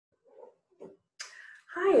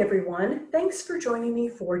Hi everyone, thanks for joining me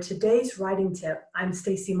for today's writing tip. I'm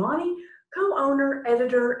Staci Mauney, co-owner,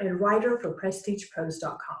 editor, and writer for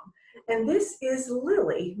PrestigeProse.com. And this is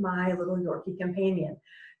Lilly, my little Yorkie companion.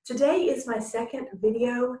 Today is my second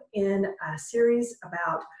video in a series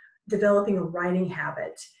about developing a writing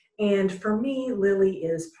habit. And for me, Lilly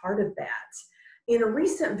is part of that. In a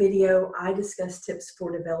recent video, I discussed tips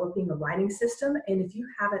for developing a writing system. And if you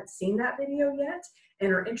haven't seen that video yet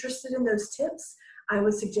and are interested in those tips, I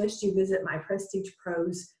would suggest you visit my Prestige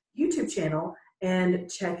Prose YouTube channel and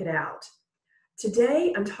check it out.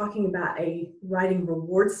 Today, I'm talking about a writing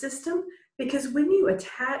reward system because when you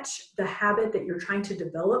attach the habit that you're trying to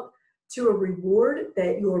develop to a reward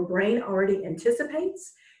that your brain already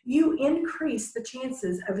anticipates, you increase the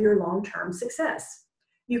chances of your long-term success.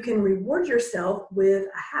 You can reward yourself with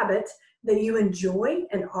a habit that you enjoy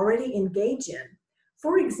and already engage in.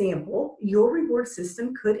 For example, your reward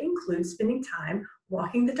system could include spending time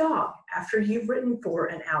walking the dog after you've written for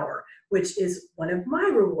an hour, which is one of my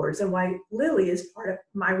rewards and why Lilly is part of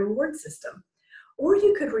my reward system. Or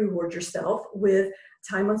you could reward yourself with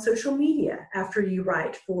time on social media after you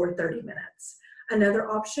write for 30 minutes. Another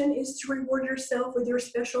option is to reward yourself with your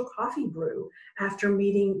special coffee brew after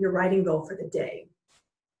meeting your writing goal for the day.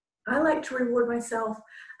 I like to reward myself,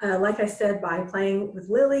 like I said, by playing with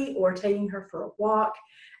Lilly or taking her for a walk.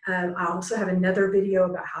 I also have another video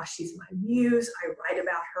about how she's my muse. I write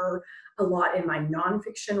about her a lot in my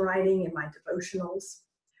nonfiction writing and my devotionals.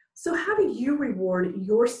 So how do you reward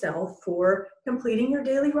yourself for completing your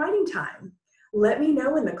daily writing time? Let me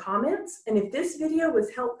know in the comments, and if this video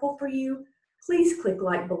was helpful for you, please click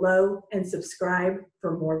like below and subscribe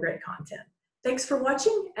for more great content. Thanks for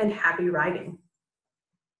watching and happy writing.